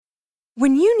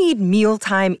When you need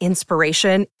mealtime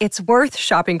inspiration, it's worth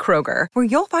shopping Kroger, where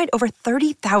you'll find over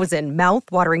 30,000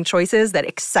 mouth-watering choices that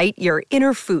excite your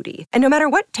inner foodie. And no matter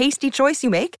what tasty choice you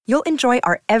make, you'll enjoy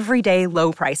our everyday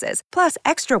low prices, plus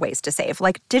extra ways to save,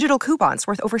 like digital coupons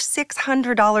worth over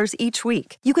 $600 each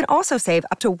week. You can also save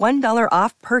up to $1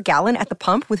 off per gallon at the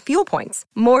pump with fuel points.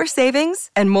 More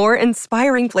savings and more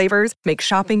inspiring flavors make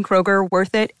shopping Kroger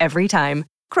worth it every time.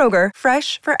 Kroger,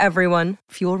 fresh for everyone.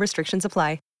 Fuel restrictions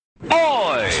apply. Boy!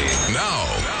 Now,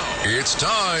 it's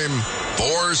time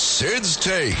for Sid's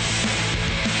Take.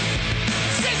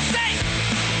 Sid's Take!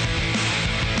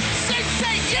 Sid's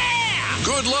Take, yeah!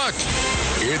 Good luck!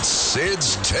 It's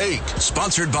Sid's Take,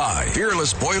 sponsored by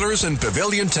Fearless Boilers and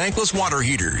Pavilion Tankless Water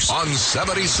Heaters on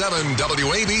 77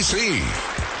 WABC.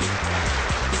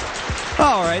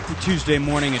 All right, the Tuesday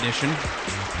morning edition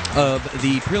of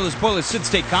the Peerless Boilers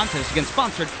Sid's Take contest, again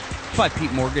sponsored by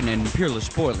Pete Morgan and Peerless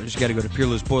Boilers. You got to go to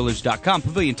peerlessboilers.com,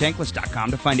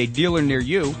 paviliontankless.com to find a dealer near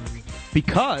you,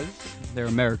 because they're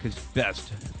America's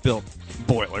best built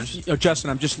boilers. Justin,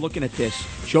 I'm just looking at this.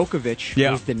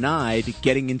 Djokovic was denied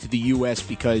getting into the U.S.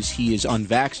 because he is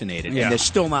unvaccinated, and they're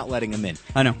still not letting him in.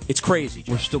 I know. It's crazy.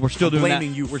 We're still doing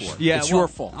blaming that. you for it. Yeah, it's your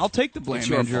fault. I'll take the blame, It's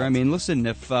your Andrew. fault. I mean, listen,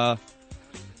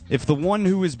 if the one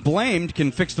who is blamed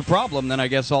can fix the problem, then I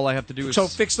guess all I have to do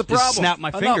is fix the problem. Snap my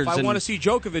fingers. I want to see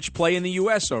Djokovic play in the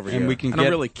U.S. over here. We can I don't get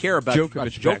really care about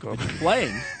Djokovic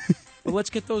playing. But let's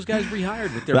get those guys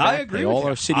rehired with their I back agree pay. with All you.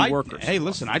 our city workers. Hey,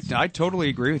 listen, I totally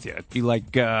agree with you. It'd be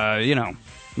like, not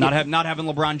having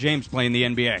LeBron James play in the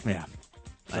NBA. Yeah.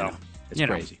 So, it's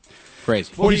crazy.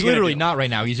 Crazy. Well, What are he's you gonna literally do? not right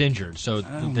now. He's injured, so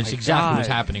that's exactly what's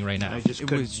happening right now. I just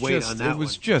couldn't wait on that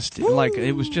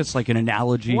It was just like an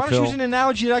analogy. Why don't you use an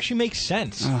analogy that actually makes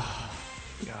sense?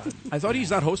 I thought he's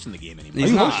not hosting the game anymore. Are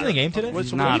you not. hosting the game today?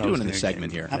 What are not you doing in hosting this the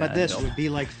segment here? How about this? It would be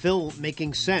like Phil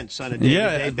making sense on a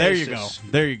day-to-day basis.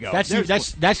 There you go.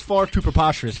 That's far too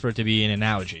preposterous for it to be an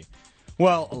analogy.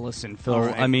 Well, listen, Phil. All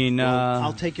right. I mean, Well,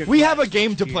 I'll take your We have a class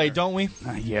game to next play, year. don't we?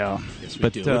 yeah. Yes, we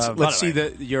But, do. by Let's the see way,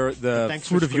 the Thanks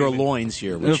fruit for of your screaming. loins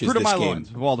here, the which fruit is of this my game.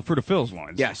 loins. Well, the fruit of Phil's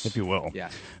loins, Yes. if you will.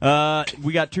 Yes.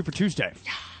 We got 2 for Tuesday.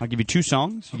 I'll give you 2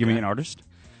 songs. You give me an artist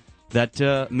that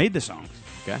made the song.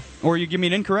 Okay. Or you give me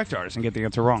an incorrect artist and get the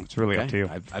answer wrong. It's really up to you.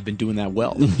 I've been doing that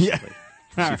well. Yeah. See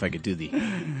if I could do the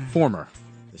former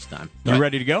this time. You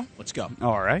ready to go? Let's go.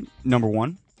 All right. Number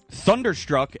 1,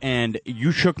 Thunderstruck and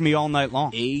You Shook Me All Night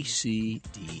Long.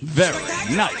 ACD.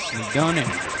 Very nicely done.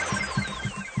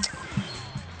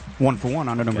 1 for 1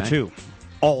 on to number 2,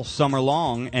 All Summer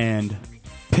Long and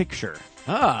Picture.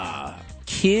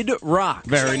 Kid Rock.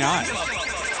 Very nice.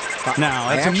 Now,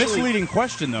 that's a misleading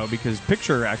question, though, because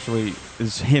Picture actually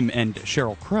is him and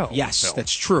Sheryl Crow. Yes, so.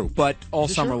 that's true. But all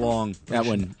summer long, that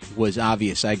one was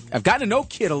obvious. I've gotten to know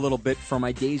Kid a little bit from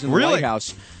my days in the Really? White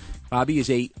House. Bobby is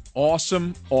a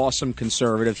awesome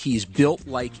conservative. He's built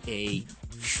like a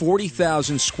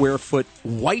 40,000 square foot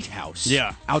White House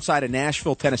outside of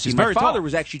Nashville, Tennessee. He's My very father tall.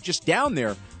 was actually just down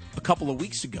there a couple of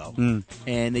weeks ago,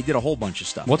 and they did a whole bunch of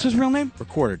stuff. What's his real name?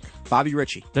 Recorded. Bobby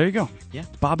Ritchie. There you go. Yeah.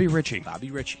 Bobby Ritchie. Bobby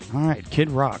Ritchie. All right,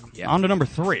 Kid Rock. Yeah. On to number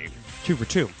 3, 2 for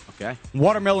 2. Okay.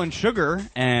 Watermelon Sugar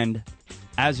and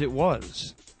As It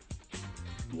Was.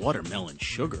 Watermelon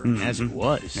Sugar, as it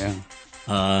was.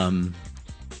 Yeah.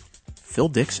 Phil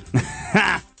Dixon.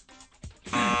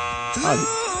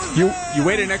 You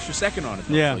waited an extra second on it,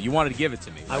 though. Yeah. Phil. You wanted to give it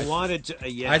to me. I Right? wanted to.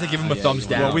 I had to give him a thumbs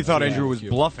down. Well, we thought Andrew was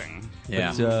bluffing.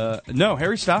 Yeah. But, no,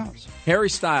 Harry Styles. Harry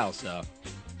Styles.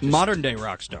 Modern day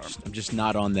rock star. I'm just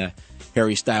not on the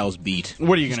Harry Styles beat.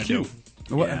 What are you going to do?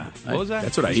 What, Yeah. what was that?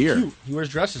 That's what I hear. He wears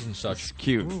dresses and such.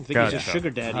 Cute. I think he's a sugar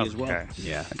daddy as well. Okay.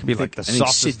 Yeah. That could be like the I think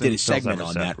softest Sid thing did a Phil's segment ever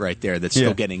on said. that right there that's still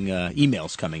Yeah. getting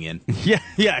emails coming in,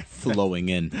 Yeah. flowing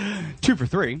in. 2 for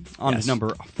 3 on Yes.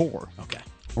 number 4. Okay.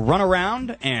 Run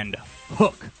Around and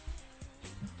Hook.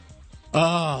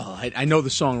 Oh, I know the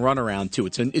song "Run Around" too.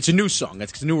 It's a new song.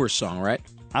 That's a newer song, right?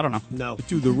 I don't know. No.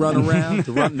 Do the run around.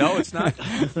 No, it's not.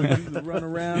 Do the run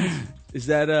around. Is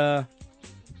that Oh,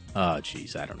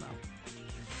 jeez, I don't know.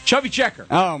 Chubby Checker.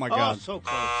 Oh, my Oh, God. so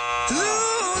close.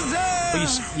 Well,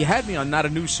 you had me on not a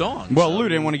new song. Well, so- Lou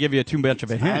didn't want to give you too much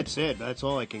of a hint. That's it. That's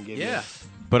all I can give you. Yeah.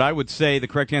 But I would say the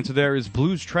correct answer there is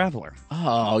Blues Traveler.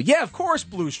 Oh, yeah, of course,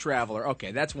 Blues Traveler.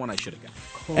 Okay, that's one I should have got.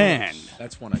 And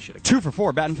That's one I should have got. 2 for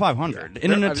 4, batting 500.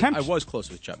 In an attempt. I was close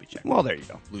with Chubby Checker. Well, there you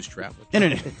go. Blues Traveler.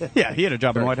 Yeah, he had a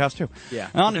job in the White House, too. Yeah.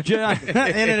 In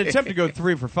an attempt to go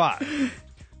 3 for 5.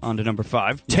 On to number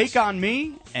 5. Take On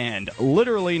Me and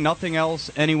literally nothing else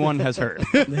anyone has heard.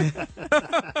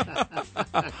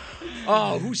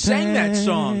 Oh, who sang that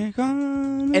song?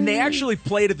 And they actually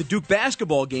play it at the Duke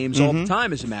basketball games all the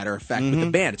time, as a matter of fact, with the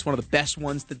band. It's one of the best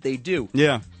ones that they do.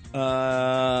 Yeah.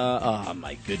 Oh,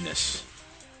 my goodness.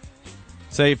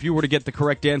 Say, if you were to get the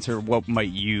correct answer, what might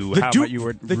you, how might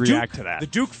you react to that? The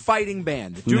Duke Fighting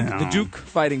Band. The Duke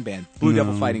Fighting Band. Blue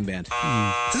Devil Fighting Band.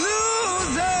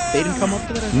 They didn't come up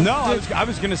with that? No, I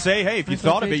was going to say, hey, if you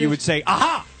thought of it, you would say,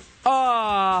 aha!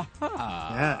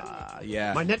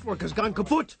 Yeah. My network has gone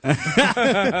kaput.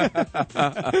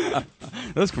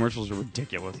 Those commercials are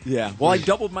ridiculous. Yeah. Well, I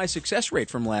doubled my success rate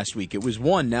from last week. It was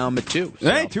 1, now I'm at 2.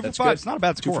 So Hey, 2 for 5. It's not a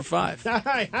bad score. 2 for 5.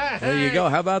 There you go.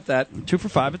 How about that? 2 for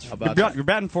 5. You're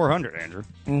batting 400, Andrew.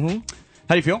 Mm-hmm. How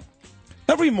do you feel?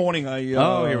 Every morning I...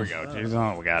 oh, here we go. Jeez.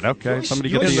 Oh, my God. Okay. Somebody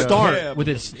get the... start with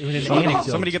an anecdote.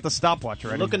 Somebody get the stopwatch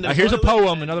ready. Here's a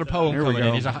poem, another poem Here we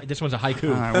coming go. in. This one's a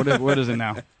haiku. All right, what is it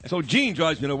now? So Gene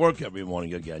drives me to work every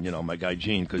morning again. You know, my guy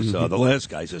Gene, because the last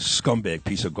guy's a scumbag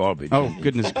piece of garbage. Oh,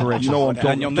 goodness gracious. You know I'm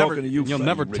talking, and talking to you. You'll Freddie,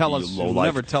 never Ricky, tell us. you low You'll life.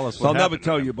 never tell us So I'll what never happened.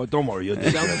 tell you, but don't worry.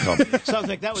 It's going to come. Sounds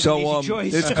like that was an easy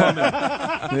choice. It's coming.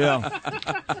 Yeah.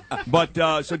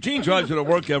 But so Gene drives me to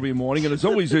work every morning, and there's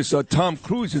always this Tom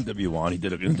Cruise interview on. He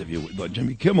did an interview with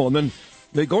Jimmy Kimmel, and then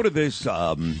they go to this.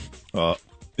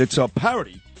 It's a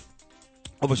parody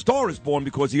of A Star Is Born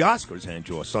because the Oscars hand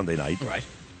you Sunday night, Right.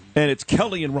 and it's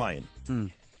Kelly and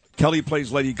Ryan. Kelly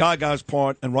plays Lady Gaga's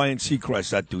part, and Ryan Seacrest,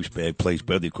 that douchebag, plays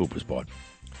Bradley Cooper's part.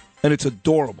 And it's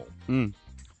adorable.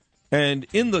 And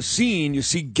in the scene, you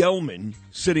see Gelman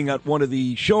sitting at one of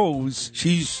the shows.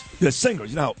 She's the singer.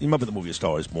 You know, you remember the movie A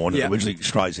Star Is Born? Yeah. Originally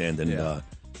Streisand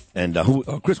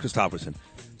and Chris Christopherson.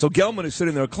 So Gelman is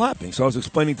sitting there clapping. So I was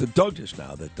explaining to Doug just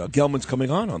now that Gelman's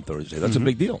coming on Thursday. That's a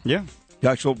big deal. Yeah. The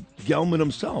actual Gelman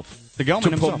himself. The Gelman to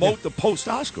himself, promote the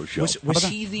post-Oscar show. Was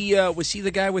he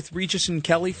the guy with Regis and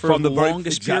Kelly for the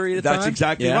longest period of time? That's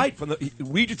exactly right. From the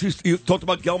Regis, you talked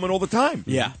about Gelman all the time.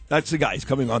 Yeah. That's the guy. He's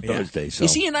coming on Thursday. So.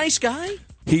 Is he a nice guy?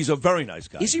 He's a very nice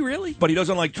guy. Is he really? But he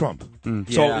doesn't like Trump.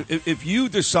 So Yeah. if you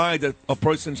decide that a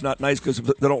person's not nice because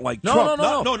they don't like No, Trump,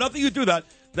 no. not that you do that,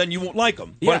 then you won't like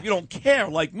him. Yeah. But if you don't care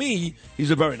like me,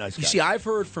 he's a very nice guy. You see, I've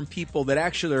heard from people that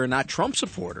actually are not Trump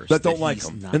supporters that don't like he's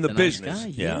him not in the nice business.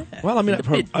 guy. Yeah. Well, I mean, I've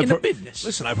heard the business.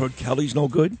 Listen, I've heard Kelly's no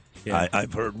good. Yeah.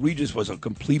 I've heard Regis was a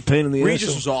complete pain in the ass.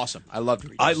 Regis was awesome. I loved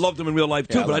Regis. I loved him in real life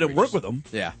too, Yeah, I but I love didn't work Regis. with him.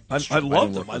 Yeah, I it's true.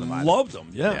 loved didn't him. work with him I either. loved him.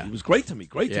 Yeah, Yeah. he was great to me.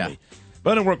 Great Yeah. to me. But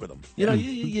I didn't work with him. You know,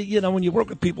 you know, when you work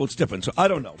with people, it's different. So I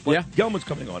don't know. But Yeah. Gelman's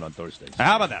coming on Thursday.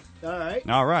 How about that? All right.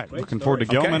 All right. Looking forward to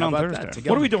Gelman how on about Thursday. that?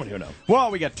 What are we doing here now?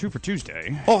 Well, we got 2 for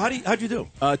Tuesday. Oh, how'd you do?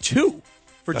 2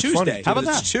 for That's Tuesday. funny. How about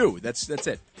It's 2. That's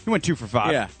it. You went 2 for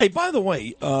 5. Yeah. Hey, by the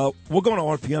way, we're going to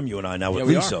RPM, you and I now with Yeah,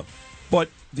 we Lisa. are. But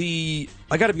I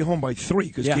got to be home by 3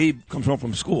 because Yeah. Gabe comes home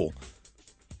from school.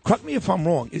 Correct me if I'm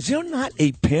wrong. Is there not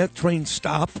a PATH train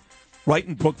stop right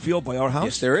in Brookfield by our house?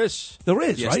 Yes, there is. There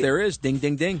is, Yes, right? there is. Ding,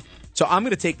 ding, ding. So I'm going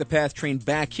to take the PATH train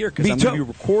back here because Me I'm going too. to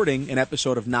be recording an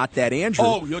episode of Not That Andrew.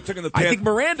 Oh, you're taking the I PATH. think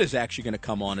Miranda's actually going to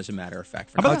come on, as a matter of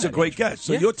fact. That's a great guess.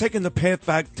 So Yeah. you're taking the PATH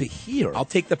back to here. I'll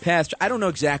take the PATH. I don't know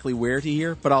exactly where to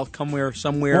here, but I'll come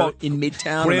somewhere Well, in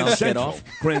Midtown Grand and I'll Central. get off.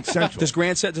 Grand Central.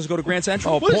 Does it go to Grand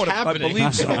Central? Oh, What is Port- I happening?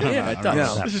 believe so. Yeah, it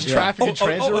does. Yeah. This is traffic and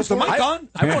transit. is the mic on?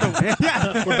 I want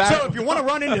to. So if you want to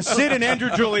run into Sid and Andrew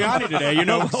Giuliani today, you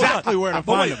know exactly where to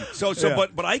find them.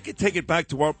 But I could take it back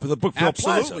to the Brookfield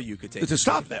Plaza. Absolutely, you could take It's it. a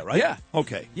stop there, right? Yeah.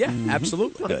 Okay. Yeah,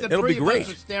 absolutely. The It'll be three of us great.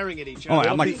 are staring at each Oh, other.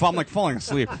 I'm like falling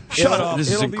asleep. Shut up. This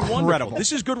is It'll be incredible. wonderful.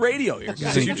 This is good radio here,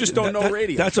 guys. You just don't know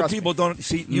radio. That's what Trust me. people don't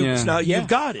see. You, Yeah. Now Yeah. you've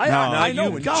got it. I know.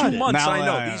 You've In got 2 it. months, I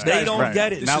know. yeah, These They guys don't right.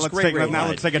 get it. This Now is let's great take radio. now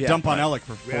let's take a Yeah. dump on Alec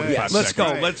for 45 Let's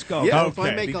seconds. go. Let's go. Yeah. If I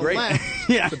Okay. make Be a great. laugh.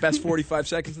 Yeah. The best 45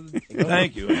 seconds of the day.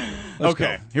 Thank you.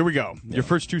 Okay, here we go. Your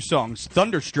first 2 songs,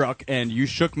 Thunderstruck and You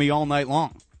Shook Me All Night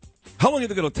Long. How long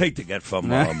is it going to take to get from?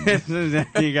 You gotta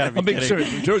be I'm being kidding.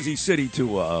 serious. New Jersey City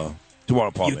to our You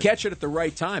apartment. catch it at the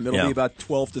right time. It'll Yeah. be about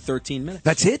 12 to 13 minutes.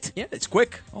 That's it? Yeah, it's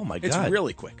quick. Oh, my It's God.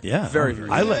 really quick. Yeah. Very, very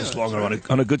I quick. last longer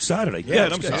on a good Saturday. Yeah,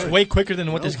 I'm it's good. It's sorry. way quicker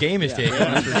than what this game is taking.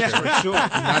 That's for sure.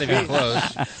 Not even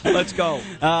close. Let's go.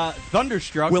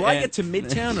 Thunderstruck. Will I and- get to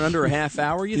Midtown in under a half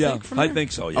hour, you Yeah, think? From I there?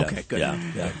 think so. Yeah. Okay, good.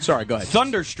 Yeah. Sorry, go ahead.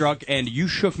 Thunderstruck and You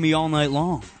Shook Me All Night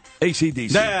Long.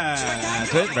 AC/DC.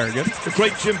 That's it. Very good. The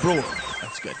great Jim Brewer.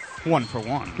 That's good. 1 for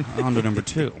 1. On to number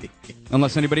 2.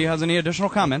 Unless anybody has any additional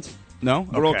comments. No?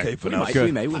 We're okay for now. Good.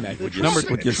 We may. With Number-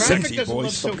 your Traffic sexy doesn't look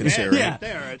voice. so Something to say, bad right? right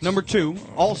there. It's- Number 2,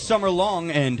 All Summer Long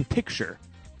and Picture.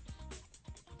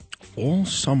 All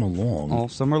summer long. All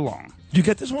Summer Long. Did you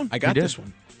get this one? I got did. this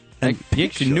one. And He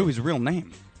actually Picture. knew his real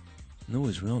name. Know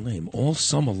his real name. All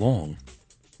summer long.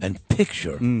 And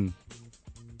Picture. Ringo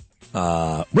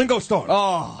Starr.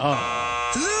 Oh.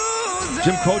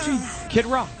 Jim Croce? Kid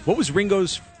Rock. What was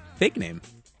Ringo's fake name?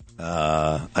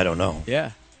 I don't know.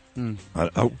 Yeah.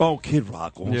 Kid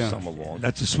Rock, All Summer Long.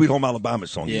 That's a Sweet Home Alabama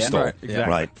song he stole. Right,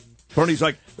 exactly. Right. Bernie's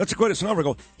like, that's the greatest song ever. I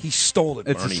go, he stole it,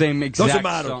 It's Bernie. the same exact Doesn't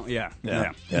matter. song. Yeah.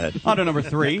 Yeah. On to number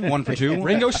 3, 1 for 2.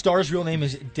 Ringo Starr's real name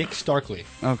is Dick Starkley.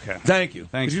 Okay. Thank you.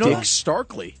 Thanks. Dick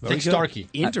Starkley. Dick Starkey.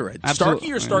 Interesting. Absolutely.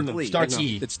 Starkey or Starkley?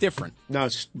 Starkey. It's different. No,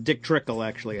 it's Dick Trickle,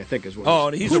 actually, I think is what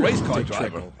Oh, he's a race car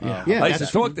driver. Yeah, I used to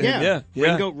talk to him.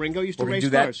 Yeah. Ringo used to We're going race to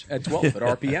do that cars. at 12 at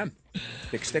RPM.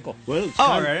 Dick Stickle. Well, it's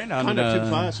All kind right, of too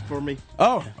fast for me.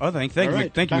 Oh, thank All you,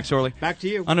 right, thank you, McSorley. Back to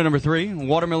you. On to number 3,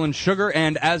 Watermelon Sugar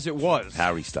and As It Was.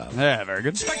 Harry style. Yeah, very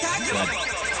good.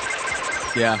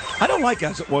 Yeah. I don't like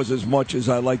As It Was as much as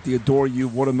I like the Adore You,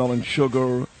 Watermelon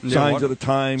Sugar, Yeah, Signs of the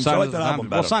Times. I Signs like of that the album Times.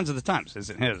 better. Well, Signs of the Times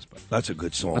isn't his, but That's a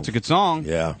good song. that's a good song.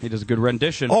 Yeah. He does a good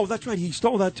rendition. Oh, that's right. He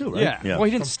stole that too, right? yeah. Well,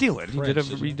 he didn't steal it.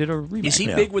 He did a remake. Is he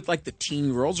big with like the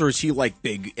teen girls, or is he like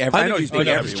big? I think he's big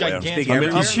everywhere. gigantic. Big I mean,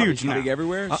 everywhere. he's huge now. Big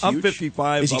everywhere. I'm Huge?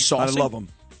 55. Is he I saucy? love him.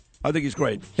 I think he's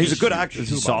great. He's a good actor. Is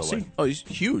he too, by the saucy? way. Oh, he's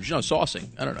huge. No, saucing.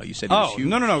 I don't know. You said he was Oh, huge.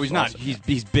 no, he's not. Saucing.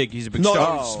 He's big. He's a big No,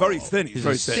 star. he's very thin. He's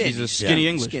very thin. He's a skinny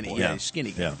English Skinny. boy. Yeah, he's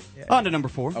skinny. Yeah. On to number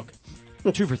 4. Okay.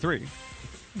 2 for 3.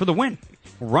 For the win.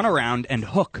 Run Around and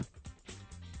Hook.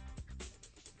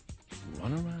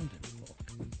 Run around and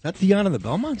look. That Dion and the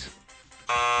Belmonts?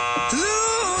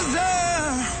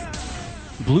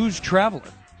 Blues Traveler.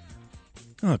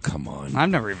 Oh, come on. I've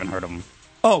never even heard of him.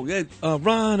 Oh, yeah.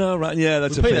 Run around. Yeah,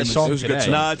 that's a played that famous song it was a good today.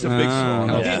 song. Nah, it's a big song.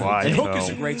 that's Yeah. why. And Hook No. is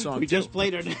a great song. We too. just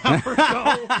played it an hour ago.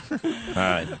 All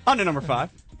right. On to number 5.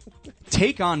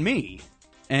 Take On Me.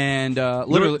 And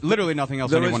literally nothing else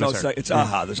There is anyone no has heard. second. It's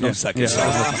aha. There's no second Yeah. song.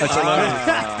 That's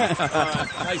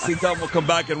hilarious. Nicely done. We'll come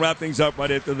back and wrap things up right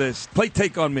after this. Play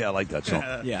Take On Me. I like that song.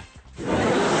 Yeah.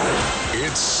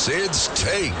 It's Sid's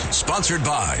Take, sponsored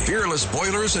by Fearless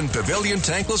Boilers and Pavilion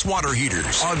Tankless Water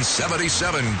Heaters on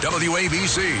 77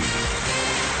 WABC.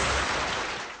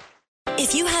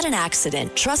 If you had an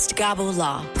accident, trust Gabo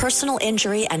Law, personal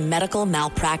injury and medical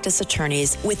malpractice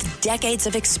attorneys with decades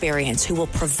of experience who will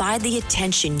provide the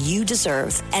attention you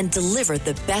deserve and deliver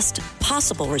the best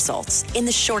possible results in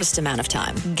the shortest amount of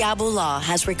time. Gabo Law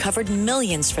has recovered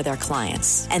millions for their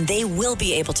clients, and they will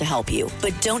be able to help you.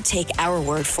 But don't take our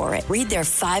word for it. Read their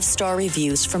 5-star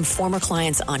reviews from former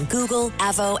clients on Google,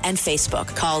 Avo, and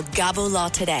Facebook. Call Gabo Law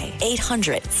today,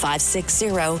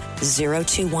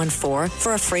 800-560-0214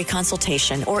 for a free consultation,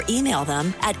 or email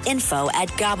them at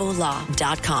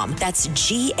info@gabolaw.com. That's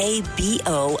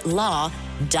GABO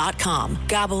law.com.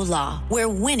 Gabo Law, where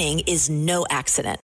winning is no accident.